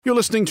You're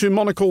listening to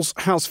Monocle's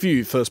House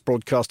View, first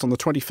broadcast on the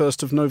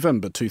 21st of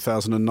November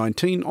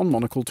 2019 on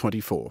Monocle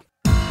 24.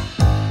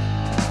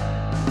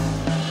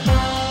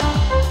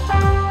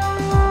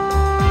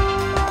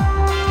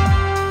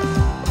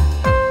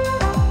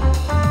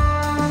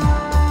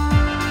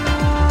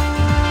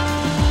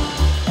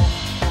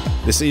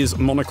 This is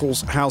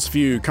Monocle's House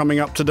View. Coming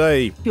up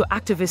today, your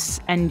activists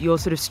and your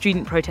sort of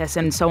student protests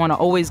and so on are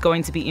always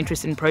going to be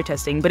interested in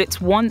protesting, but it's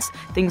once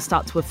things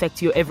start to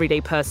affect your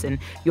everyday person,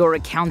 your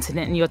accountant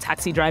and your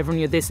taxi driver and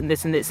your this and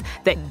this and this,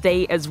 that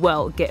they as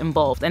well get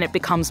involved, and it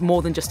becomes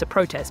more than just a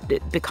protest.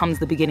 It becomes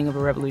the beginning of a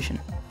revolution.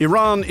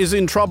 Iran is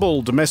in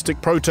trouble.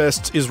 Domestic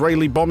protests,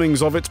 Israeli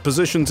bombings of its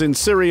positions in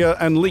Syria,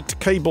 and leaked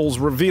cables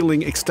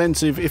revealing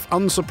extensive, if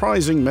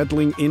unsurprising,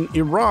 meddling in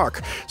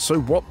Iraq.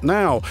 So what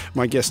now?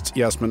 My guests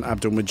Yasmin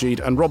Abdul-Majid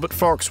and Robert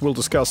Fox will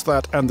discuss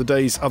that and the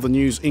day's other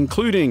news,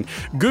 including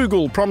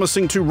Google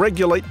promising to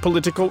regulate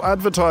political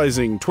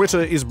advertising.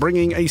 Twitter is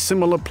bringing a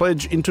similar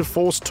pledge into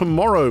force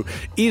tomorrow.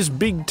 Is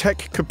big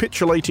tech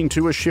capitulating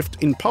to a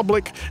shift in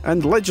public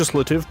and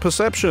legislative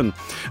perception?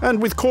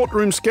 And with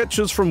courtroom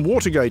sketches from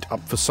Watergate up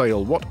for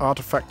sale, what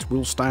artefact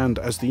will stand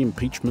as the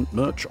impeachment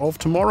merch of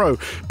tomorrow?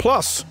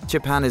 Plus,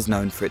 Japan is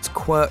known for its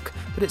quirk,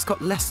 but it's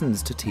got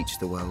lessons to teach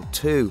the world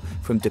too,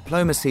 from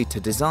diplomacy to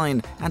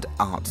design and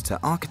art to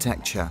architecture.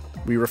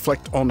 We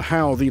reflect on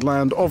how the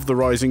land of the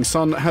rising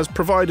sun has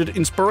provided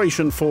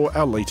inspiration for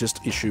our latest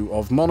issue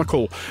of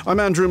Monocle. I'm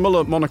Andrew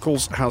Muller.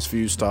 Monocle's House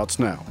View starts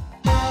now.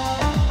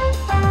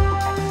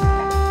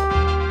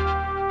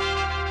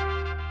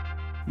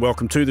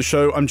 Welcome to the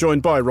show. I'm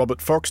joined by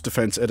Robert Fox,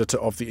 defence editor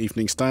of the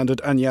Evening Standard,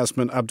 and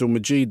Yasmin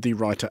Abdul-Majid, the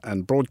writer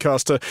and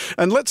broadcaster.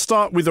 And let's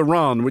start with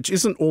Iran, which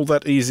isn't all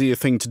that easy a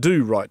thing to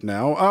do right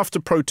now.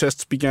 After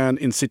protests began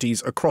in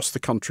cities across the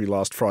country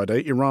last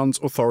Friday, Iran's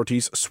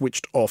authorities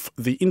switched off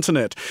the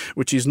internet,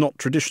 which is not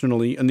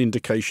traditionally an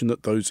indication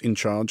that those in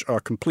charge are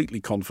completely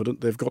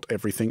confident they've got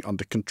everything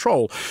under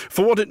control.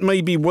 For what it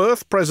may be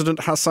worth,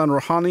 President Hassan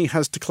Rouhani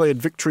has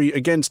declared victory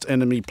against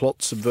enemy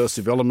plots,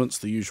 subversive elements,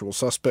 the usual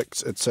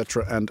suspects,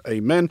 etc., and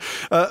amen.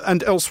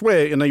 And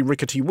elsewhere in a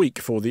rickety week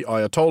for the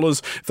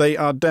Ayatollahs, they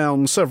are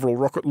down several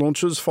rocket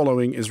launchers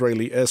following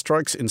Israeli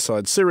airstrikes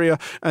inside Syria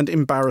and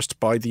embarrassed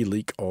by the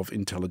leak of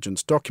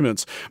intelligence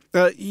documents.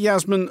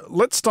 Yasmin,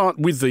 let's start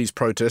with these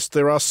protests.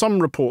 There are some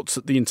reports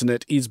that the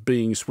internet is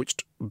being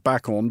switched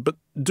back on, but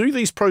do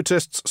these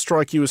protests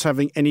strike you as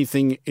having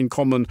anything in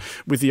common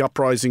with the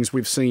uprisings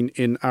we've seen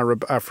in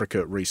Arab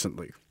Africa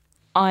recently?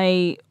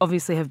 I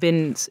obviously have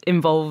been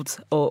involved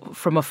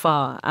from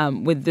afar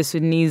with the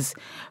Sudanese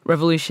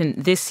revolution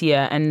this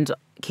year and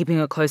keeping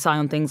a close eye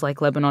on things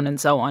like Lebanon and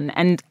so on.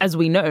 And as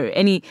we know,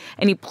 any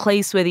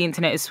place where the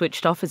internet is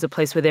switched off is a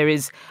place where there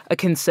is a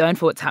concern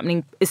for what's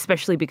happening,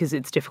 especially because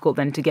it's difficult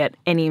then to get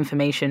any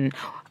information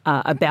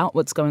about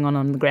what's going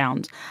on the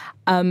ground.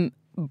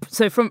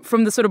 So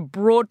from the sort of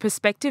broad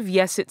perspective,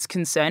 yes, it's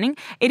concerning.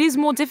 It is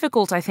more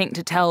difficult, I think,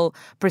 to tell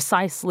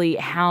precisely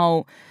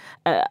how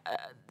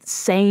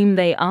same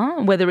they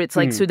are, whether it's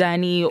like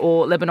Sudani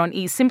or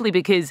Lebanese, simply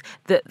because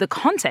the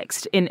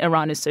context in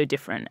Iran is so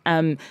different.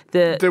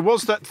 There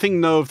was that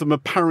thing, though, of them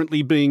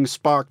apparently being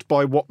sparked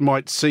by what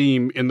might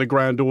seem, in the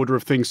grand order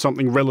of things,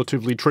 something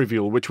relatively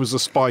trivial, which was a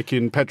spike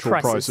in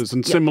petrol prices.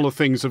 And similar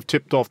things have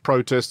tipped off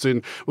protests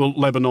in,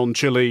 Lebanon,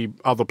 Chile,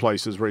 other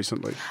places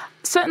recently.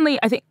 Certainly,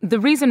 I think the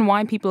reason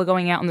why people are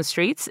going out on the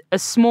streets, a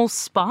small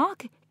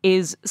spark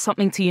is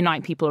something to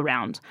unite people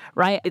around,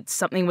 right? It's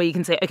something where you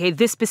can say, okay,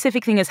 this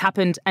specific thing has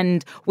happened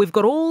and we've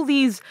got all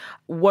these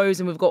woes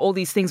and we've got all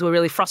these things we're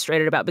really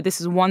frustrated about, but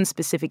this is one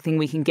specific thing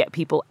we can get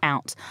people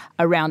out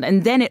around.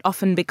 And then it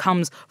often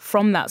becomes,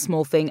 from that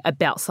small thing,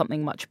 about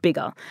something much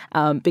bigger,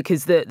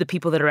 because the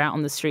people that are out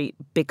on the street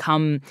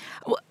become...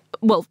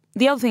 Well,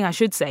 the other thing I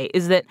should say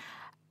is that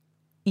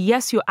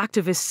yes, your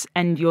activists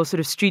and your sort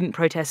of student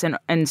protests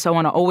and so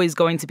on are always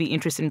going to be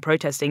interested in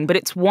protesting, but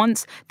it's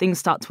once things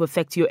start to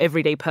affect your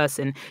everyday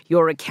person,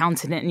 your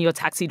accountant and your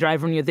taxi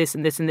driver and your this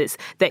and this and this,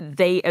 that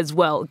they as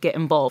well get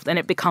involved. And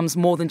it becomes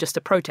more than just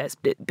a protest.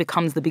 It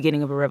becomes the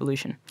beginning of a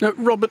revolution. Now,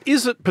 Robert,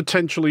 is it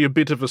potentially a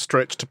bit of a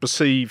stretch to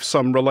perceive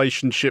some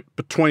relationship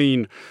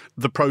between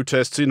the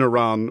protests in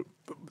Iran,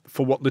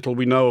 for what little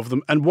we know of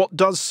them, and what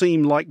does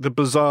seem like the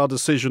bizarre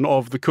decision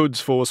of the Quds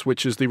Force,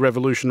 which is the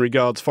Revolutionary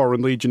Guard's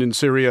Foreign Legion in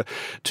Syria,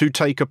 to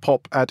take a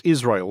pop at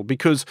Israel?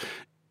 Because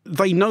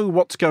they know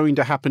what's going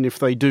to happen if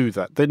they do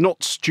that. They're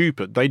not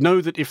stupid. They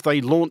know that if they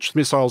launch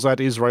missiles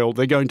at Israel,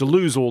 they're going to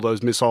lose all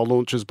those missile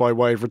launches by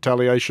way of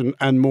retaliation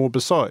and more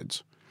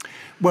besides.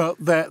 Well,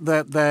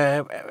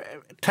 they're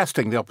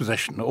testing the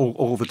opposition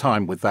all the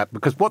time with that,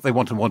 because what they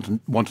want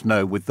to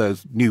know with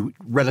those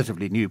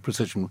relatively new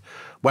precision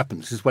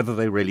weapons is whether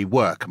they really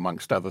work,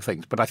 amongst other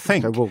things. But I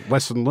think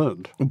lesson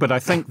learned. But I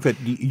think that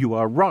you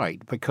are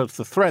right, because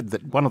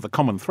one of the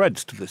common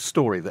threads to this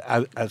story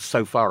that, as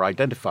so far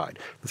identified,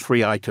 the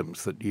three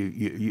items that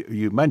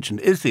you mentioned,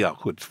 is the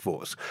Quds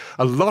Force.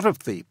 A lot of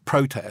the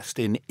protest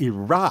in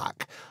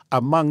Iraq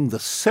among the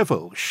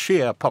civil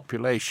Shia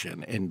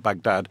population in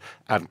Baghdad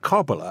and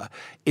Kabul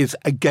is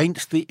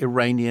against the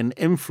Iranian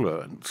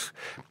influence.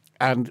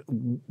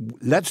 And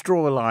let's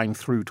draw a line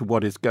through to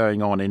what is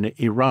going on in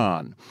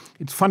Iran.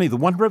 It's funny, the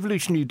one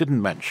revolution you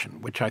didn't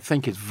mention, which I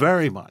think is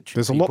very much...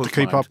 There's a lot to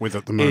keep up with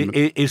at the moment.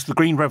 Is the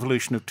Green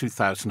Revolution of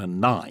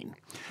 2009.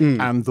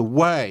 And the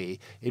way,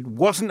 it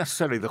wasn't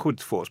necessarily the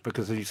Quds Force,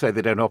 because as you say,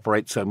 they don't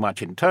operate so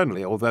much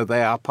internally, although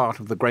they are part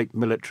of the great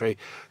military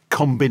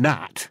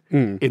combinat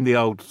in the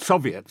old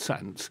Soviet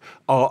sense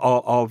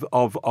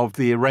of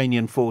the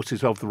Iranian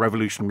forces of the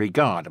Revolutionary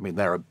Guard. I mean,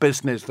 they're a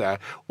business, they're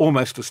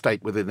almost a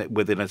state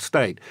within a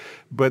state.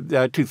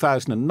 But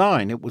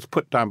 2009, it was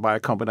put down by a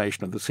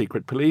combination of the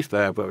secret police,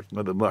 the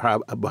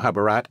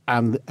Mukhabarat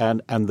and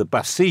the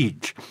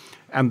Basij.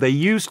 And they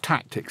used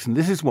tactics, and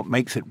this is what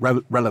makes it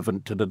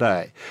relevant to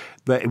today.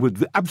 It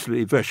was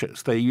absolutely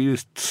vicious. They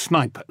used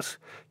snipers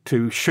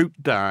to shoot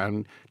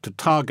down, to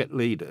target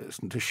leaders,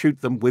 and to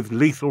shoot them with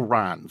lethal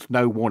rounds,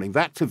 no warning.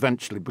 That's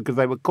eventually because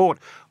they were caught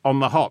on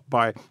the hop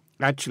by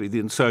actually the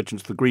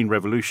insurgents, the Green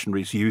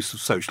Revolutionaries' use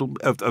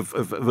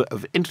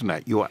of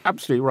internet. You are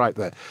absolutely right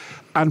there.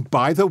 And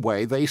by the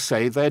way, they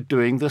say they're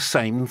doing the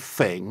same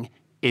thing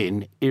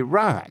in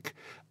Iraq.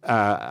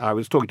 I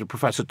was talking to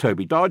Professor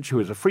Toby Dodge, who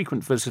is a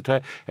frequent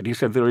visitor, and he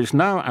said there is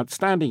now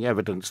outstanding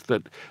evidence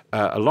that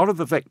a lot of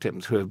the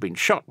victims who have been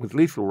shot with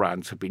lethal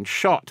rounds have been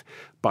shot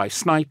by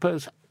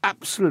snipers,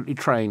 absolutely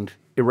trained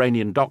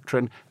Iranian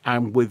doctrine,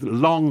 and with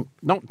long,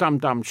 not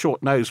dumb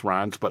short-nosed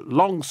rounds, but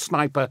long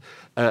sniper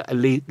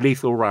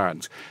lethal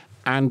rounds.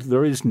 And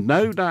there is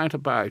no doubt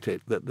about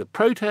it that the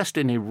protest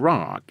in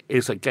Iraq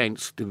is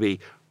against the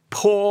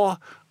poor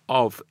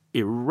of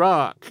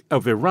Iran,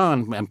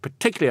 and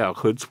particularly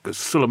al-Quds, because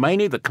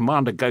Soleimani, the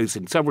commander, goes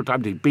in several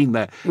times. He's been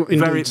there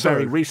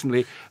very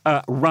recently,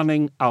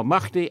 running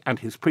al-Mahdi and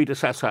his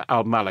predecessor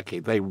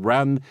al-Maliki. They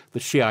ran the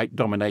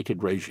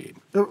Shiite-dominated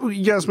regime.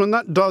 Yasmin,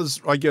 that does,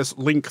 I guess,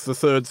 link the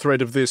third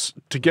thread of this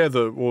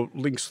together, or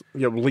links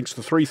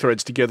the three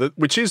threads together,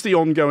 which is the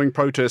ongoing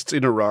protests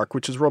in Iraq,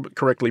 which, as Robert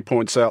correctly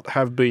points out,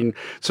 have been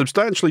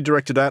substantially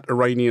directed at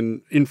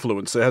Iranian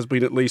influence. There has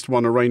been at least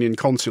one Iranian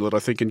consulate, I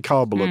think, in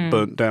Kabul,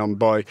 burnt down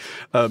by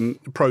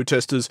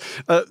protesters.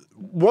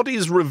 What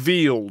is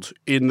revealed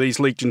in these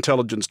leaked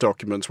intelligence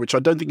documents, which I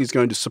don't think is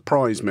going to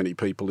surprise many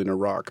people in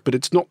Iraq, but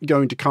it's not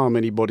going to calm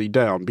anybody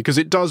down, because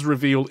it does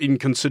reveal in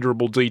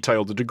considerable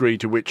detail the degree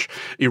to which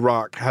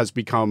Iraq has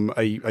become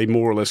a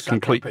more or less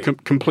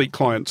complete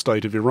client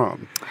state of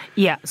Iran.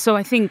 Yeah, so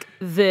I think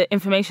the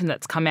information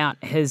that's come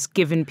out has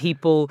given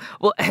people,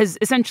 has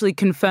essentially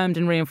confirmed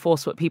and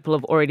reinforced what people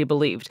have already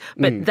believed.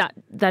 But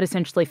that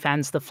essentially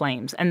fans the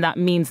flames, and that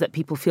means that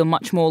people feel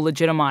much more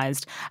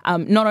legitimized,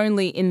 not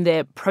only in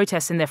their protests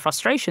and their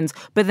frustrations,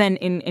 but then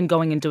in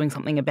going and doing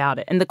something about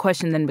it. And the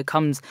question then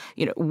becomes,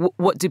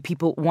 what do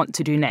people want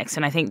to do next?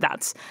 And I think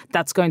that's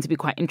going to be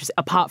quite interesting,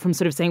 apart from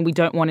sort of saying we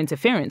don't want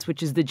interference,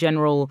 which is the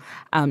general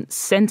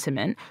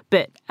sentiment.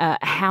 But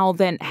how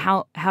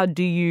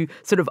do you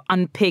sort of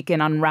unpick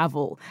and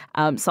unravel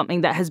something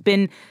that has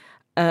been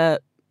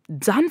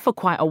done for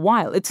quite a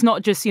while? It's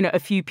not just, a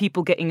few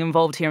people getting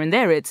involved here and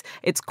there. It's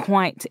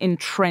quite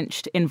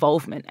entrenched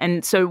involvement.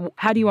 And so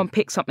how do you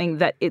unpick something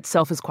that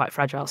itself is quite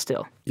fragile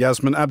still?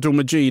 Yasmin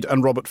Abdul-Majid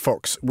and Robert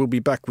Fox will be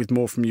back with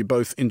more from you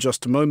both in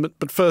just a moment.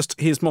 But first,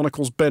 here's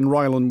Monocle's Ben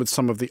Ryland with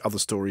some of the other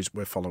stories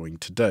we're following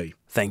today.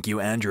 Thank you,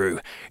 Andrew.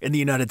 In the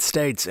United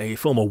States, a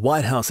former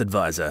White House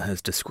advisor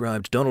has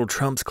described Donald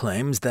Trump's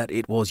claims that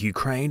it was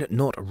Ukraine,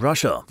 not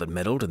Russia, that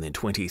meddled in the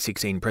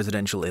 2016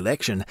 presidential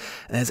election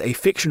as a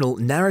fictional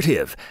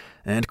narrative,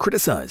 and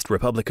criticised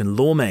Republican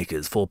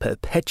lawmakers for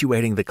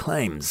perpetuating the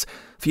claims.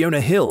 Fiona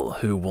Hill,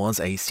 who was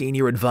a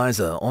senior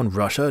advisor on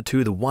Russia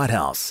to the White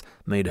House,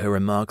 made her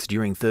remarks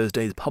during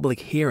Thursday's public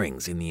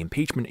hearings in the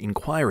impeachment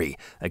inquiry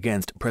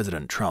against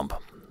President Trump.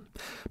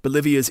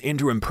 Bolivia's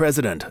interim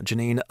president,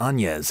 Janine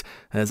Áñez,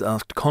 has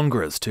asked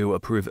Congress to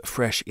approve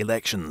fresh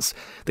elections.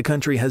 The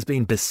country has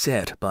been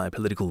beset by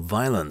political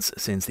violence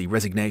since the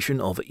resignation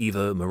of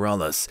Evo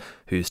Morales,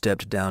 who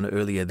stepped down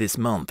earlier this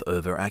month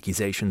over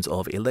accusations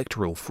of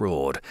electoral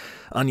fraud.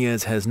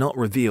 Áñez has not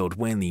revealed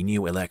when the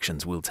new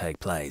elections will take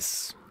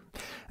place.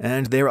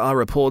 And there are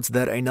reports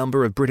that a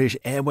number of British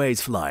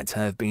Airways flights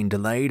have been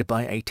delayed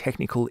by a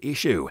technical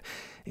issue.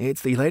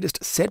 It's the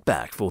latest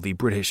setback for the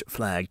British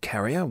flag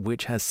carrier,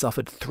 which has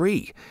suffered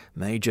 3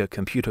 major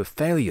computer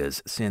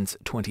failures since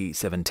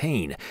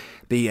 2017.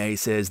 BA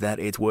says that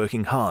it's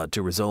working hard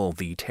to resolve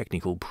the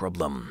technical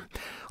problem.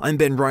 I'm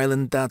Ben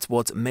Ryland. That's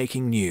what's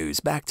making news.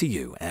 Back to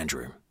you,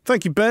 Andrew.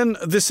 Thank you, Ben.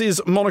 This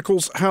is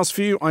Monocle's House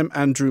View. I'm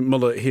Andrew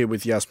Muller here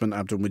with Yasmin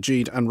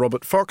Abdul-Majid and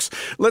Robert Fox.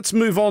 Let's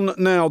move on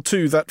now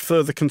to that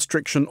further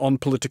constriction on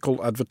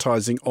political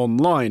advertising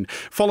online.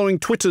 Following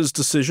Twitter's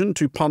decision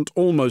to punt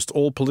almost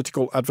all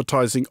political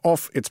advertising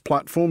off its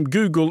platform,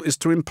 Google is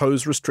to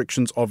impose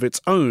restrictions of its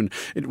own.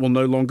 It will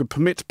no longer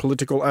permit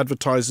political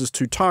advertisers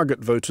to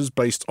target voters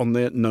based on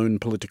their known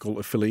political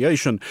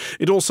affiliation.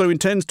 It also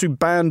intends to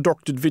ban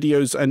doctored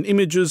videos and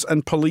images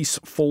and police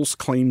false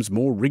claims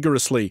more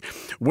rigorously.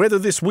 Whether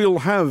this will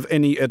have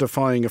any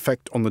edifying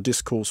effect on the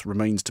discourse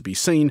remains to be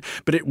seen,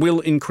 but it will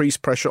increase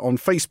pressure on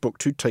Facebook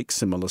to take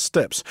similar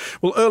steps.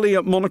 Well,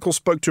 earlier, Monocle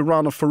spoke to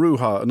Rana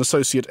Foroohar, an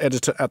associate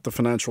editor at the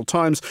Financial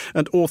Times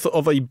and author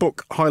of a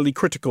book highly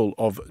critical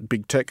of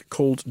big tech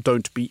called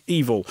Don't Be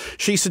Evil.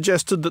 She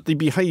suggested that the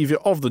behaviour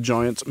of the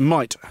giants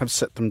might have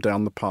set them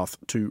down the path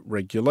to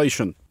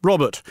regulation.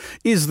 Robert,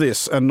 is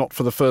this, and not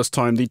for the first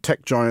time, the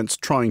tech giants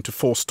trying to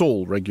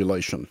forestall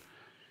regulation?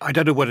 I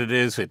don't know what it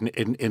is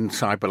in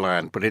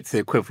cyberland, but it's the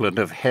equivalent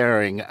of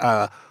hearing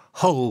a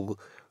whole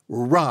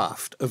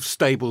raft of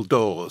stable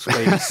doors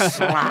being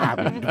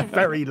slammed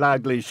very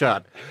loudly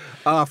shut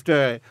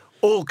after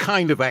all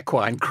kind of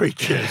equine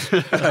creatures,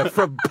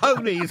 from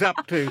ponies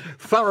up to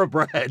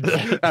thoroughbreds,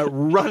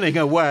 running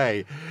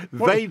away.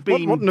 They've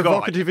been what an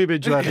evocative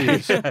image that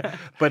is.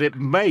 But it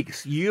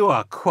makes, you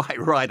are quite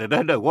right, I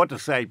don't know what to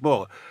say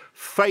more.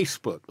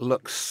 Facebook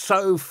looks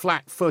so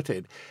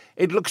flat-footed.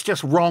 It looks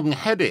just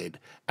wrong-headed,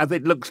 and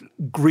it looks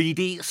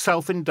greedy,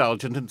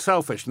 self-indulgent and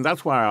selfish. And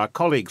that's why our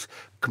colleagues'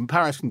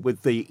 comparison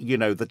with the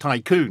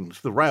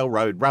tycoons, the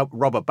railroad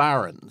robber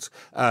barons,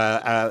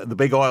 the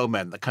big oil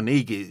men, the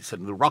Carnegies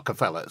and the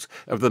Rockefellers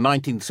of the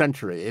 19th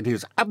century, it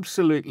is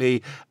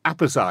absolutely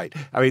apposite.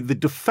 I mean, the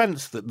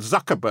defense that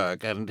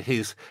Zuckerberg and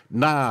his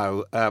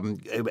now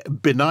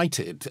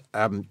benighted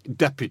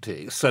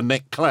deputy, Sir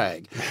Nick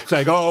Clegg,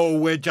 saying, oh,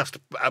 we're just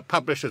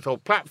publishers or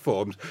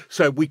platforms,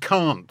 so we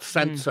can't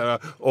censor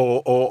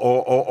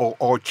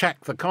or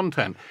check the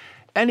content.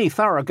 Any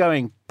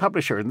thoroughgoing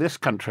publisher in this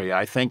country,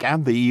 I think,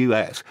 and the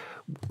US,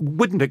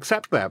 wouldn't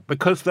accept that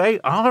because they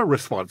are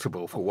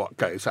responsible for what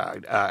goes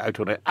out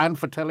on it and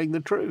for telling the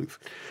truth.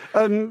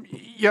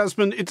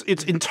 Yasmin,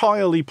 it's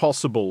entirely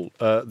possible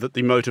that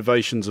the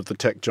motivations of the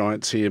tech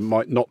giants here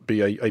might not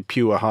be a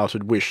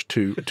pure-hearted wish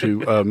to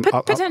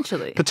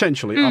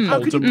potentially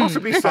uphold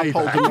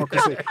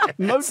democracy.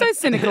 So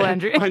cynical,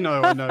 Andrew. I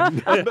know.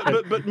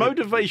 but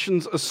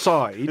motivations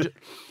aside,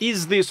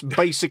 is this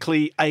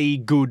basically a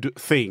good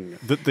thing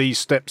that these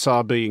steps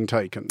are being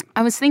taken?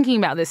 I was thinking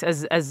about this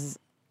as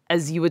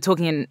you were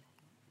talking,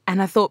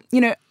 and I thought,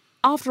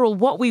 after all,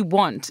 what we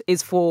want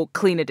is for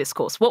cleaner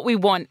discourse. What we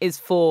want is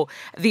for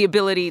the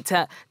ability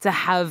to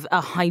have a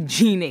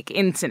hygienic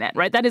internet,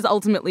 right? That is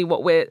ultimately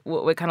what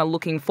we're kind of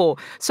looking for.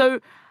 So,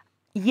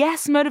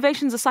 yes,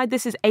 motivations aside,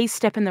 this is a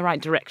step in the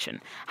right direction.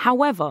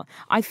 However,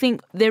 I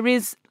think there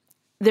is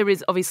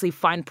obviously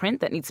fine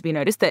print that needs to be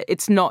noticed, that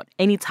it's not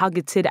any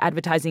targeted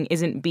advertising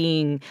isn't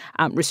being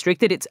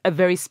restricted. It's a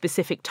very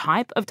specific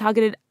type of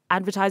targeted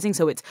advertising.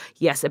 So it's,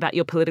 yes, about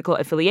your political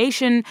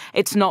affiliation.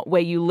 It's not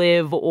where you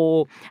live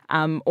or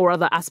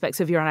other aspects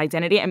of your own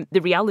identity. And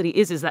the reality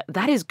is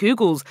that is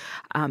Google's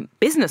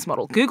business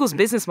model. Google's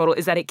business model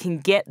is that it can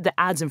get the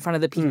ads in front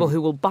of the people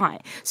who will buy.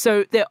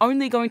 So they're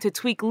only going to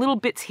tweak little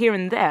bits here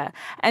and there.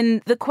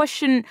 And the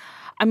question,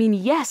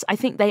 yes, I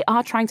think they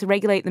are trying to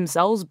regulate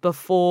themselves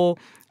before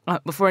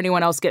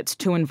anyone else gets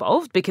too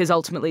involved, because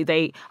ultimately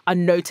they are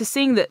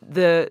noticing that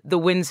the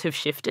winds have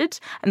shifted,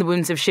 and the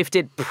winds have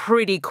shifted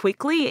pretty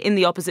quickly in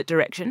the opposite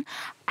direction.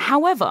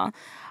 However,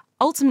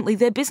 ultimately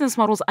their business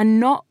models are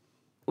not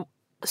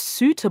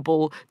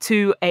suitable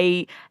to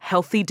a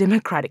healthy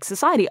democratic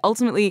society.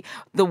 Ultimately,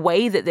 the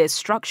way that they're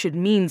structured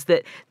means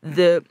that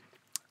the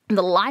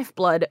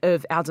lifeblood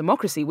of our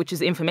democracy, which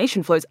is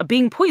information flows, are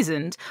being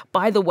poisoned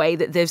by the way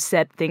that they've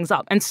set things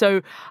up. And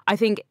so I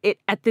think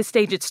at this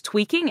stage it's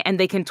tweaking, and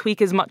they can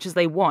tweak as much as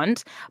they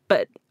want,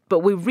 but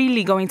we're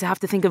really going to have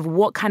to think of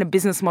what kind of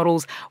business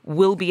models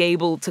will be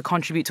able to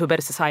contribute to a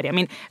better society.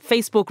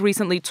 Facebook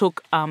recently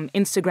took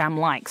Instagram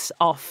likes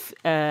off,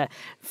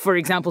 for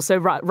example. So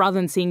rather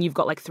than seeing you've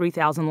got like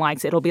 3,000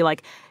 likes, it'll be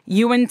like,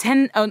 you and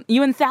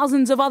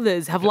thousands of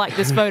others have liked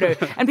this photo.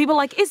 And people are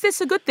like, is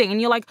this a good thing?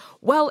 And you're like,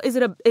 well,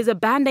 is a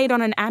Band-Aid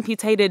on an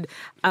amputated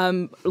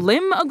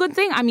limb a good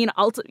thing?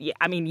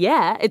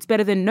 Yeah, it's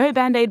better than no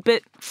Band-Aid,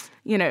 but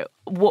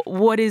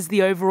what is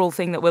the overall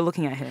thing that we're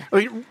looking at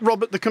here?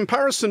 Robert, the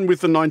comparison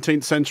with the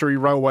 19th century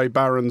railway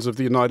barons of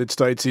the United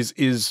States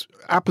is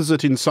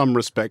apposite in some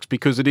respects,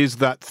 because it is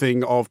that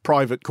thing of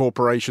private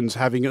corporations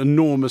having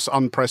enormous,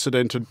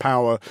 unprecedented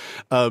power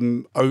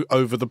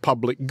over the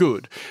public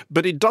good.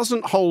 But it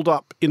doesn't hold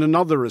up in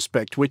another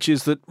respect, which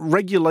is that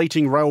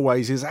regulating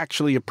railways is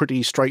actually a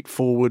pretty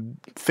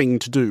straightforward thing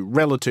to do,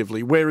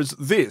 relatively. Whereas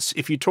this,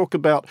 if you talk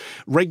about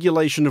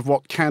regulation of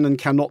what can and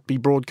cannot be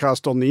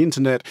broadcast on the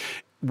internet,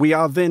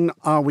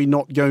 are we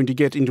not going to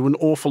get into an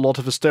awful lot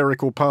of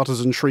hysterical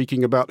partisan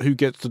shrieking about who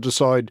gets to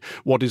decide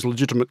what is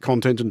legitimate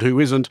content and who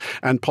isn't,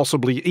 and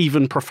possibly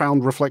even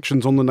profound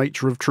reflections on the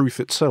nature of truth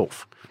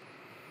itself?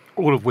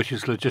 All of which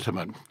is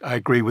legitimate. I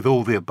agree with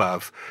all the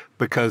above,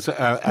 because,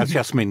 as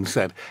Yasmin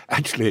said,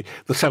 actually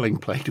the selling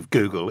plate of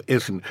Google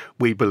isn't,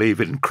 we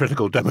believe in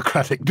critical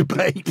democratic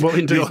debate. Well,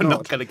 indeed You're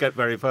not going to get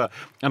very far.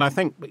 And I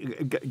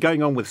think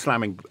going on with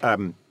slamming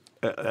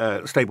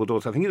stable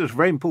doors, I think it's a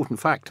very important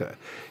factor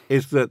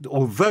is that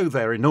although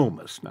they're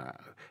enormous now,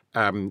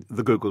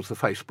 the Googles, the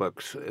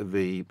Facebooks,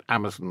 the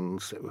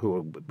Amazons who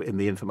are in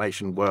the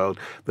information world,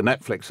 the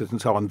Netflixes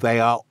and so on, they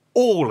are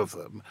all of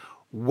them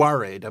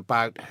worried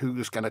about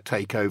who's going to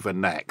take over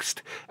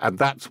next, and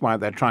that's why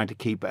they're trying to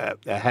keep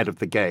ahead of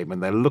the game,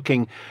 and they're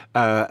looking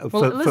for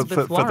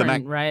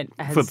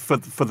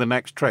the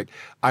next trick.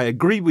 I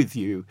agree with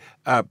you.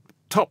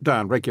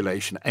 Top-down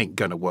regulation ain't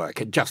going to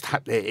work. It just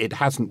it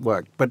hasn't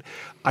worked. But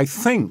I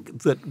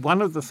think that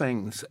one of the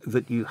things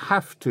that you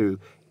have to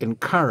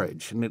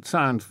encourage, and it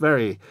sounds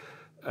very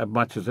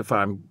much as if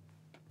I'm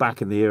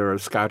back in the era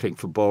of Scouting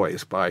for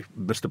Boys by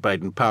Mr.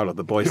 Baden-Powell,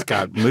 the Boy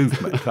Scout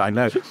movement. I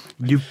know.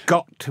 You've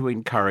got to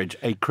encourage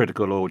a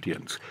critical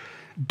audience.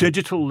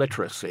 Digital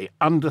literacy,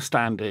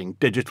 understanding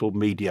digital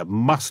media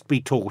must be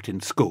taught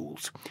in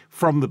schools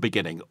from the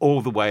beginning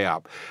all the way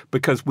up,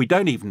 because we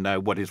don't even know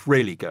what is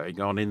really going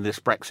on in this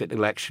Brexit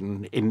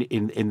election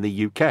in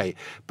the UK,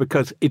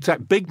 because it's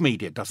that big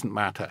media doesn't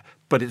matter,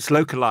 but it's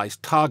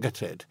localized,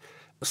 targeted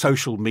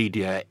social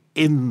media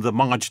in the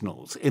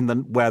marginals,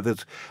 where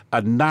there's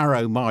a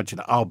narrow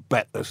margin. I'll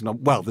bet there's no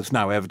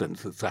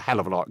evidence. There's a hell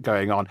of a lot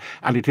going on.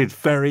 And it is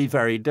very,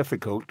 very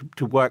difficult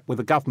to work with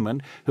a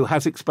government who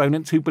has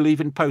exponents who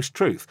believe in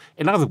post-truth.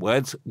 In other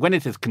words, when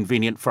it is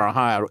convenient for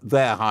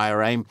their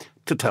higher aim,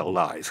 to tell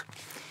lies.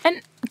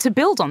 And to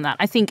build on that,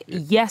 I think,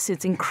 yes,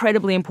 it's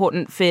incredibly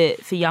important for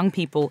young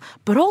people,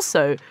 but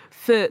also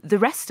for the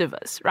rest of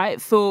us,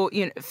 right? For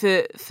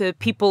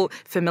people,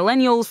 for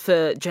millennials,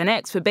 for Gen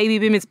X, for baby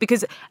boomers,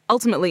 because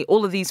ultimately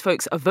all of these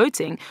folks are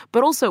voting.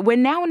 But also we're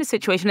now in a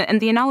situation, and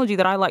the analogy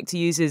that I like to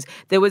use is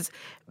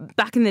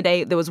back in the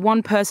day, there was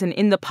one person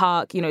in the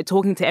park,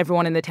 talking to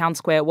everyone in the town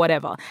square,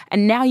 whatever.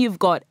 And now you've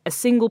got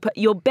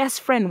your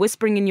best friend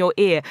whispering in your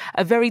ear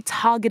a very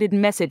targeted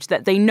message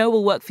that they know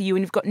will work for you,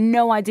 and you've got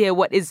no idea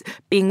what is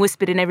being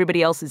whispered in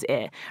everybody else's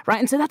ear, right?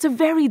 And so that's a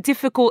very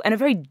difficult and a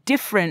very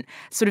different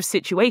sort of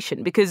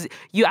situation, because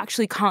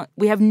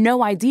we have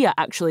no idea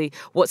actually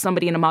what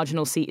somebody in a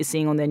marginal seat is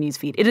seeing on their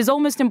newsfeed. It is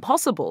almost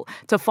impossible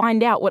to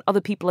find out what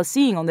other people are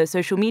seeing on their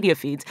social media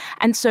feeds.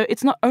 And so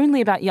it's not only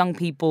about young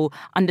people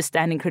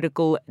understanding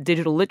critical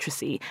digital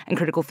literacy and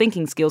critical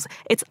thinking skills,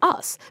 it's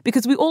us,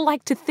 because we all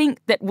like to think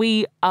that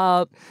we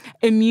are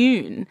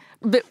immune,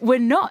 but we're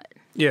not.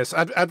 Yes,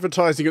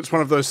 advertising, it's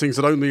one of those things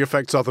that only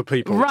affects other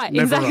people. Right,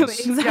 Never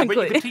exactly. Yeah, but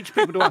you can teach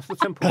people to ask the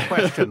simple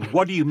question,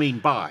 what do you mean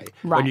by,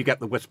 when you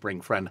get the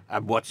whispering friend,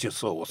 and what's your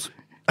source?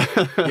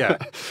 Yeah.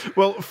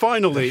 Well,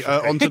 finally,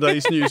 on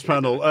today's news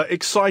panel,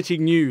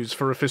 exciting news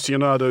for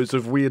aficionados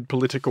of weird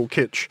political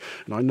kitsch,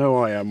 and I know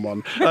I am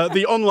one.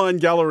 The online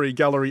gallery,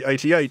 Gallery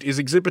 88, is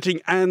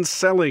exhibiting and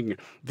selling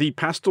the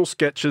pastel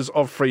sketches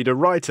of Frida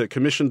Reiter,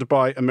 commissioned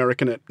by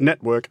American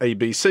network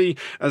ABC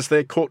as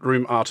their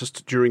courtroom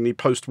artist during the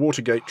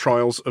post-Watergate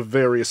trials of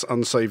various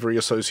unsavory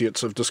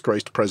associates of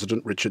disgraced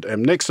President Richard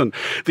M. Nixon.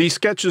 The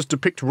sketches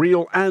depict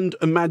real and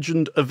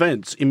imagined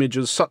events,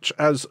 images such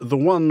as the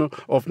one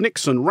of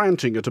Nixon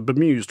ranting at a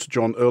bemused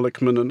John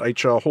Ehrlichman and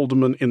H.R.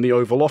 Haldeman in the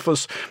Oval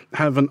Office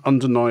have an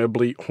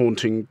undeniably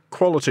haunting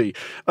quality.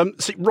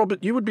 See,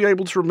 Robert, you would be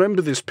able to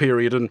remember this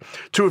period and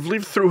to have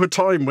lived through a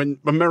time when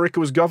America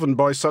was governed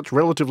by such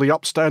relatively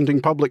upstanding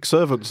public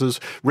servants as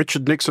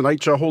Richard Nixon,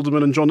 H.R.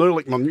 Haldeman and John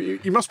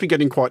Ehrlichman. You must be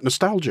getting quite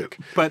nostalgic.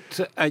 But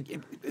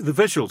the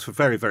visuals were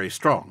very, very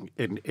strong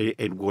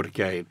in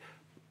Watergate.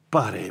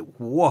 But it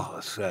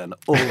was an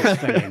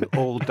all-singing,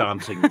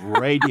 all-dancing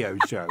radio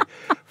show.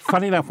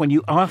 Funny enough, when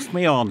you asked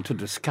me on to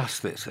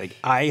discuss this,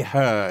 I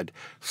heard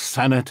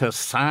Senator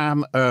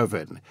Sam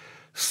Ervin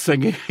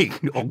singing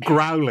or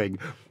growling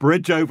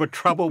Bridge Over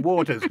Troubled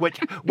Waters, which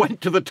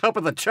went to the top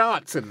of the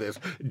charts in this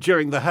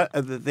during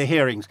the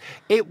hearings.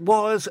 It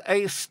was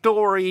a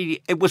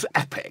story, it was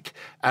epic.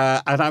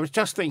 And I was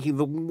just thinking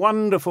the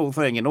wonderful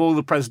thing in All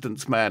the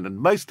President's Men and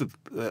most of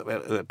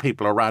the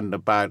people around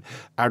about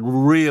are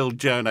real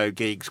journo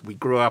geeks. We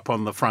grew up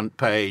on the front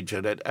page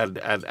and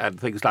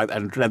things like that,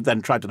 and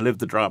then tried to live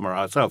the drama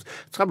ourselves.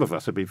 Some of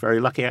us have been very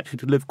lucky actually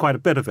to live quite a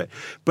bit of it.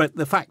 But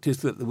the fact is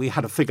that we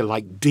had a figure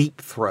like Deep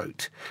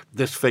Throat,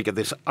 this figure,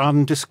 this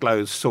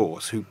undisclosed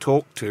source who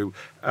talked to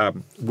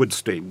Wood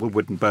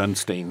and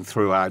Bernstein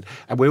throughout,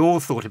 and we all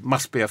thought it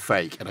must be a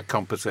fake and a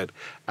composite.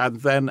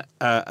 And then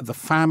the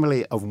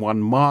family of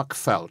one Mark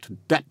Felt,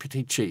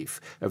 deputy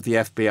chief of the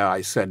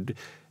FBI, said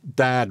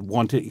Dad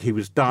wanted, he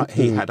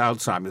had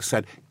Alzheimer's,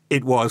 said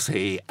it was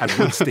he, and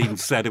Woodstein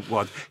said it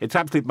was. It's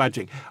absolute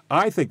magic.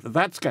 I think that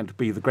that's going to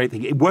be the great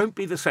thing. It won't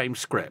be the same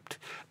script,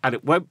 and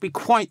it won't be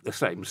quite the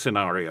same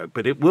scenario,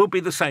 but it will be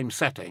the same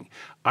setting.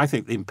 I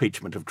think the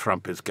impeachment of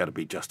Trump is going to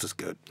be just as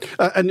good.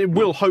 And it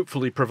will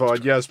hopefully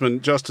provide,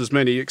 Yasmin, just as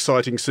many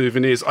exciting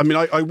souvenirs. I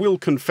mean, I will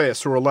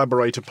confess or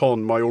elaborate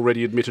upon my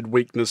already admitted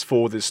weakness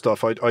for this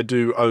stuff. I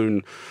do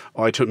own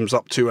items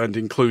up to and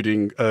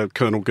including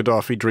Colonel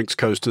Gaddafi drinks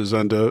coasters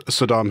and a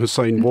Saddam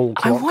Hussein wall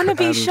clock. I want to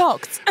be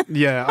shocked.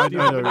 Yeah, I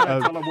know.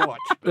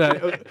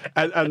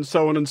 And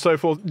so on and so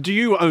forth. Do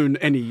you own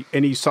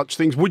any such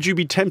things? Would you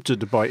be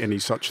tempted by any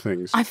such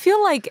things? I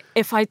feel like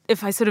if I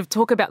sort of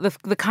talk about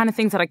the kind of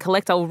things that I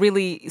collect, I'll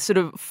really sort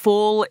of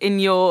fall in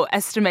your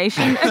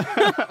estimation.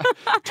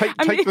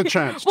 Take the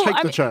chance.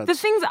 The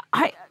things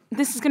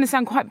this is going to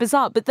sound quite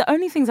bizarre, but the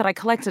only things that I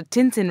collect are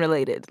Tintin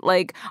related.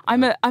 Like,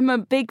 I'm a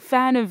big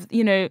fan of,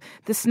 the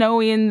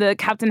Snowy and the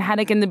Captain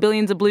Haddock and the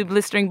billions of blue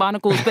blistering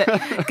barnacles. But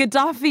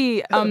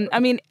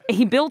Gaddafi,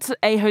 he built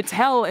a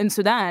hotel in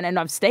Sudan, and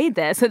I've stayed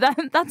there. So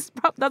that's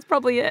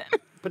probably it.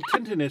 But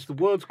Tintin is the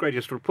world's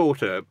greatest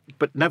reporter,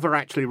 but never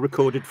actually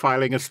recorded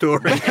filing a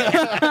story.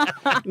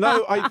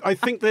 No, I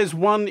think there's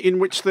one in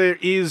which there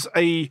is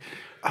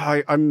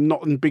I'm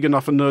not big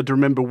enough a nerd to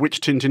remember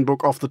which Tintin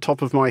book off the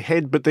top of my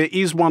head, but there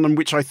is one in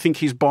which I think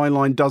his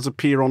byline does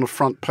appear on a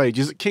front page.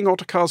 Is it King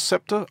Ottokar's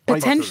Sceptre?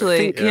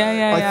 Potentially.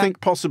 I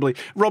think possibly.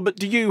 Robert,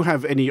 do you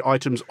have any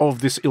items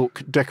of this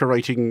ilk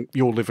decorating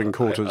your living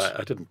quarters?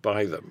 I didn't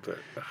buy them, but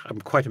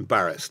I'm quite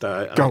embarrassed.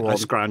 I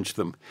scrounged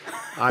them.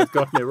 I've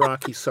got an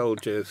Iraqi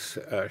soldier's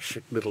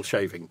little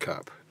shaving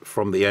cup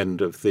from the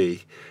end of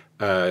the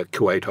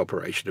Kuwait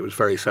operation. It was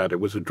very sad. It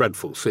was a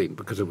dreadful scene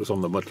because it was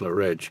on the Monocle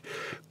Ridge,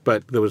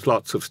 but there was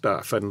lots of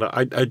stuff, and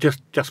I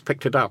just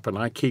picked it up, and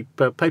I keep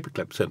paper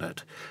clips in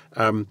it.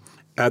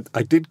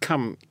 I did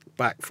come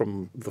back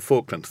from the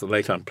Falklands, the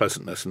late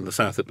unpleasantness in the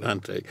South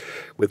Atlantic,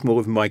 with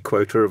more than my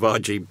quota of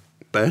R.G.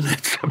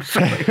 Burnett, I'm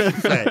sorry to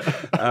say.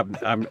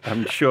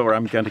 I'm sure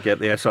I'm going to get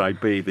the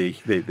SIB,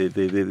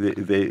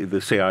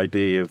 the CID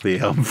of the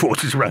armed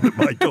forces around at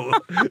my door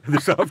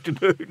this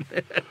afternoon.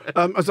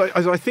 As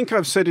I think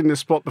I've said in this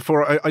spot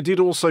before, I did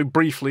also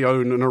briefly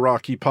own an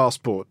Iraqi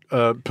passport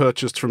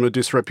purchased from a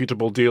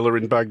disreputable dealer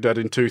in Baghdad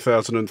in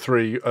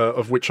 2003,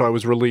 of which I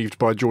was relieved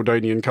by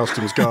Jordanian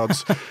customs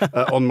guards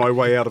on my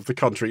way out of the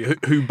country,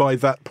 who by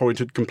that point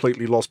had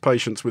completely lost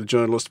patience with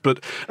journalists.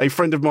 But a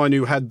friend of mine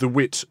who had the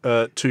wit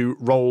to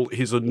roll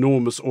his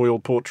enormous oil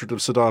portrait of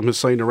Saddam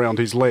Hussein around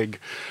his leg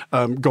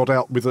got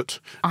out with it.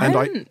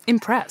 I'm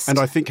impressed. And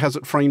I think has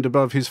it framed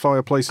above his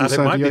fireplace in San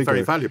Diego. It might be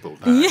very valuable.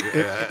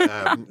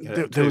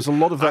 There was a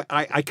lot of that.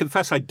 I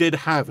confess I did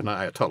have an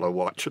Ayatollah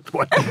watch at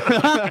one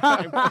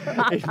time.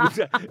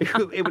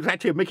 It was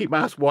actually a Mickey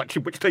Mouse watch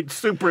in which they'd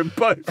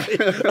superimpose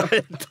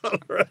the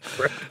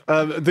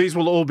Ayatollah. These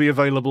will all be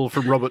available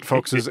from Robert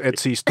Fox's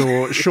Etsy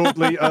store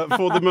shortly.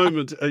 For the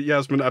moment,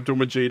 Yasmin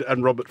Abdul-Majid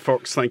and Robert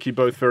Fox, thank you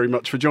both very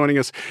much for joining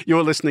us.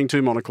 You're listening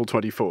to Monocle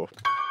 24.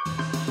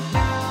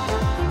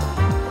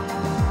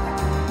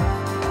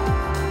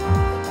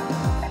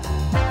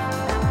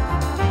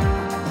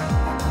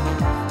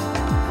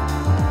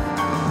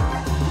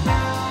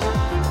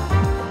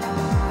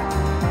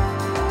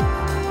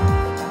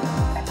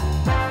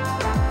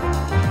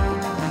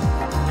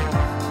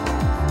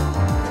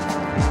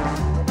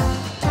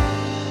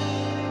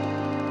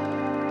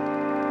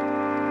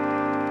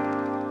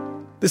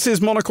 This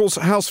is Monocle's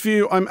House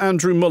View. I'm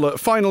Andrew Muller.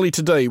 Finally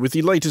today, with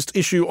the latest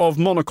issue of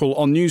Monocle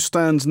on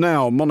newsstands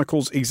now,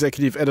 Monocle's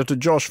executive editor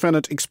Josh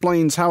Fennett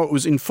explains how it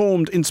was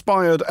informed,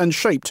 inspired and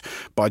shaped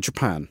by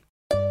Japan.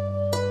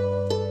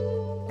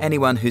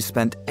 Anyone who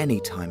spent any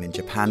time in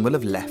Japan will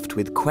have left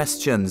with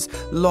questions.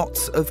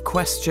 Lots of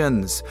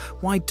questions.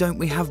 Why don't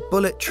we have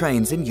bullet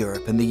trains in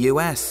Europe and the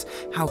US?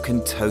 How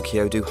can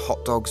Tokyo do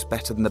hot dogs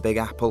better than the Big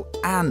Apple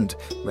and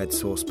red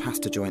sauce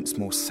pasta joints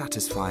more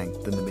satisfying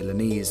than the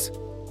Milanese?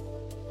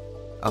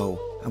 Oh,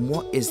 and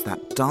what is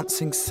that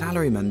dancing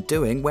salaryman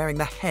doing wearing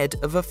the head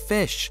of a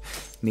fish?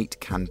 Meet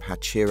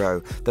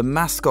Kanpachiro, the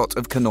mascot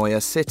of Kanoya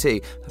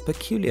City, a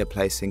peculiar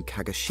place in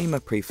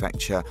Kagoshima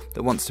Prefecture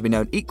that wants to be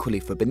known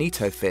equally for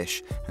bonito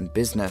fish and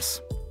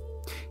business.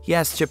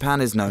 Yes,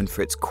 Japan is known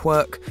for its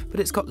quirk, but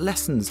it's got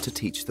lessons to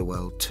teach the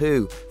world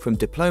too, from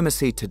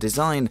diplomacy to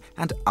design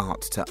and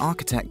art to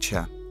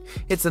architecture.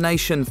 It's a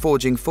nation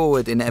forging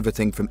forward in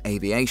everything from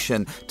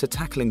aviation to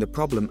tackling the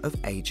problem of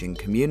ageing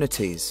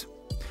communities.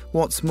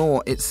 What's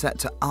more, it's set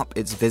to up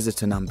its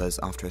visitor numbers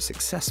after a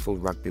successful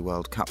Rugby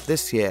World Cup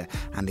this year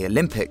and the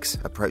Olympics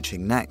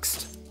approaching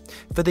next.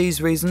 For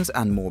these reasons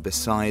and more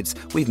besides,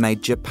 we've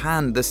made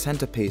Japan the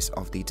centrepiece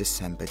of the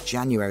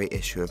December-January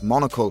issue of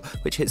Monocle,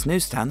 which hits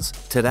newsstands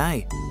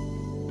today.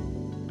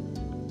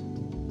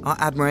 Our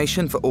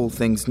admiration for all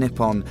things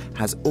Nippon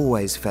has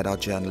always fed our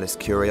journalist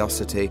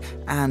curiosity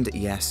and,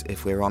 yes,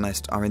 if we're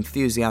honest, our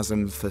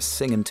enthusiasm for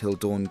Sing Until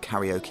Dawn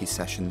karaoke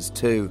sessions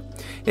too.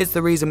 It's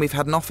the reason we've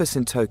had an office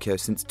in Tokyo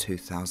since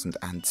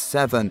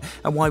 2007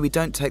 and why we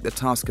don't take the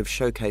task of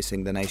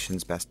showcasing the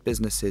nation's best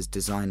businesses,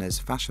 designers,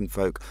 fashion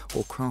folk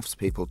or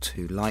craftspeople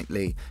too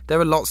lightly.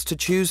 There are lots to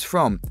choose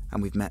from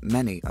and we've met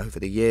many over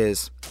the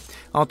years.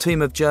 Our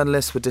team of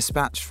journalists were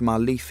dispatched from our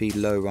leafy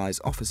low-rise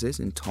offices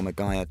in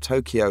Tomagaya,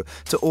 Tokyo,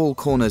 to all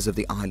corners of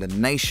the island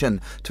nation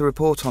to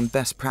report on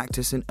best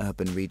practice in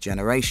urban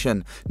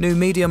regeneration, new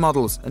media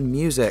models and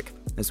music,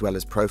 as well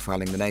as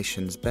profiling the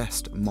nation's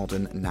best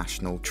modern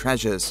national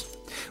treasures.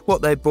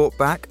 What they brought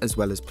back, as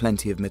well as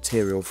plenty of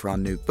material for our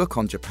new book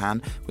on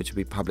Japan, which will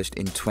be published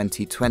in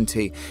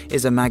 2020,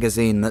 is a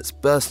magazine that's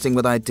bursting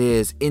with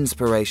ideas,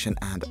 inspiration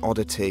and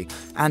oddity.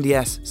 And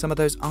yes, some of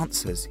those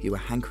answers you were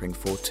hankering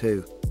for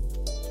too.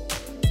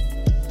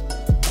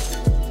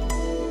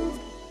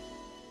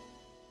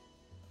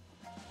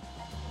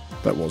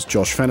 That was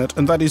Josh Fennett,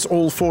 and that is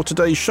all for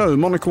today's show.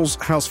 Monocle's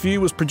House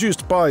View was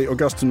produced by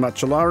Augustin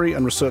Macellari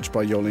and researched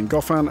by Yolene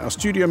Goffin. Our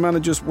studio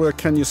managers were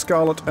Kenya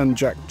Scarlett and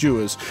Jack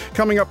Dewars.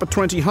 Coming up at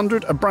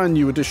 2000, a brand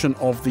new edition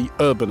of The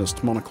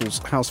Urbanist. Monocle's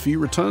House View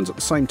returns at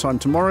the same time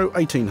tomorrow,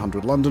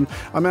 1800 London.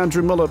 I'm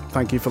Andrew Muller.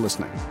 Thank you for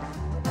listening.